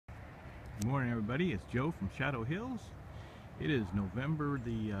Good morning, everybody. It's Joe from Shadow Hills. It is November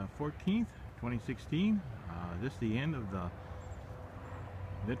the 14th, 2016. This is the end of the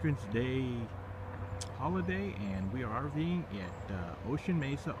Veterans Day holiday, and we are RVing at Ocean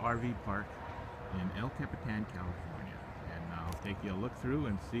Mesa RV Park in El Capitan, California. And I'll take you a look through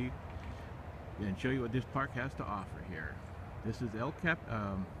and see and show you what this park has to offer here. This is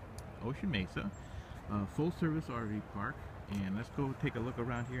Ocean Mesa, full-service RV park. And let's go take a look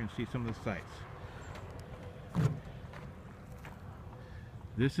around here and see some of the sights.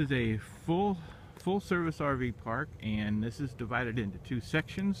 This is a full-service RV park, and this is divided into two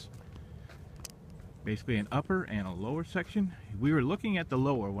sections. Basically an upper and a lower section. We were looking at the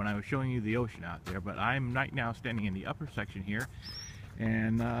lower when I was showing you the ocean out there, but I'm right now standing in the upper section here.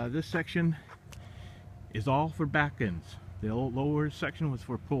 And this section is all for back ends. The lower section was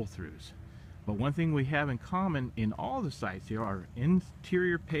for pull-throughs. But one thing we have in common in all the sites here are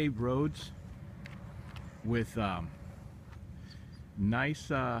interior paved roads with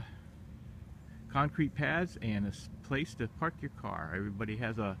nice concrete pads and a place to park your car. Everybody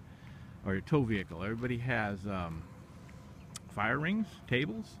has or your tow vehicle. Everybody has fire rings,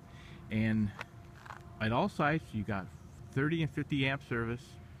 tables, and at all sites you got 30 and 50 amp service,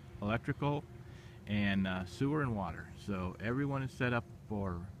 electrical, and sewer and water. So everyone is set up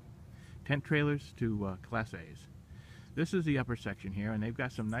for tent trailers to Class A's. This is the upper section here, and they've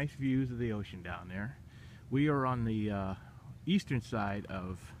got some nice views of the ocean down there. We are on the eastern side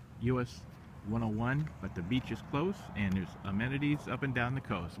of US 101, but the beach is close, and there's amenities up and down the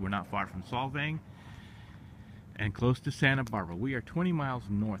coast. We're not far from Solvang and close to Santa Barbara. We are 20 miles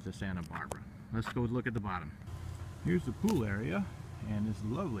north of Santa Barbara. Let's go look at the bottom. Here's the pool area, and it's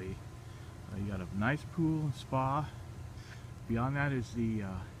lovely. You got a nice pool and spa. Beyond that is the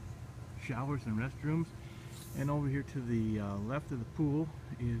showers and restrooms, and over here to the left of the pool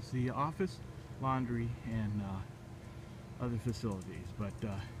is the office, laundry, and other facilities. But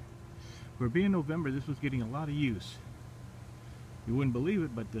for being November, this was getting a lot of use. You wouldn't believe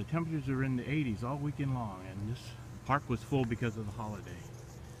it, but the temperatures are in the 80s all weekend long, and this park was full because of the holiday.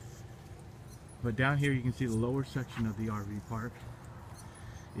 But down here you can see the lower section of the RV park.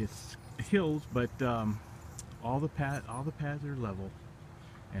 It's hills, but all the pads are level.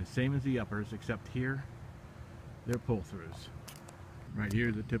 And same as the uppers, except here, they're pull-throughs. Right here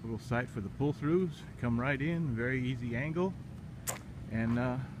is a typical site for the pull-throughs. Come right in, very easy angle, and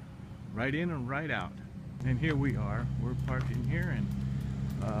right in and right out. And here we are. We're parked in here, and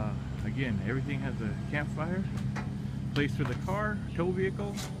again, everything has a campfire, place for the car, tow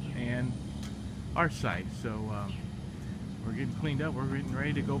vehicle, and our site. So we're getting cleaned up. We're getting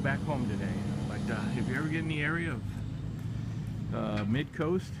ready to go back home today. But if you ever get in the area of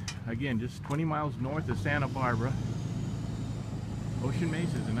mid-coast, again, just 20 miles north of Santa Barbara, Ocean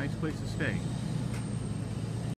Mesa is a nice place to stay.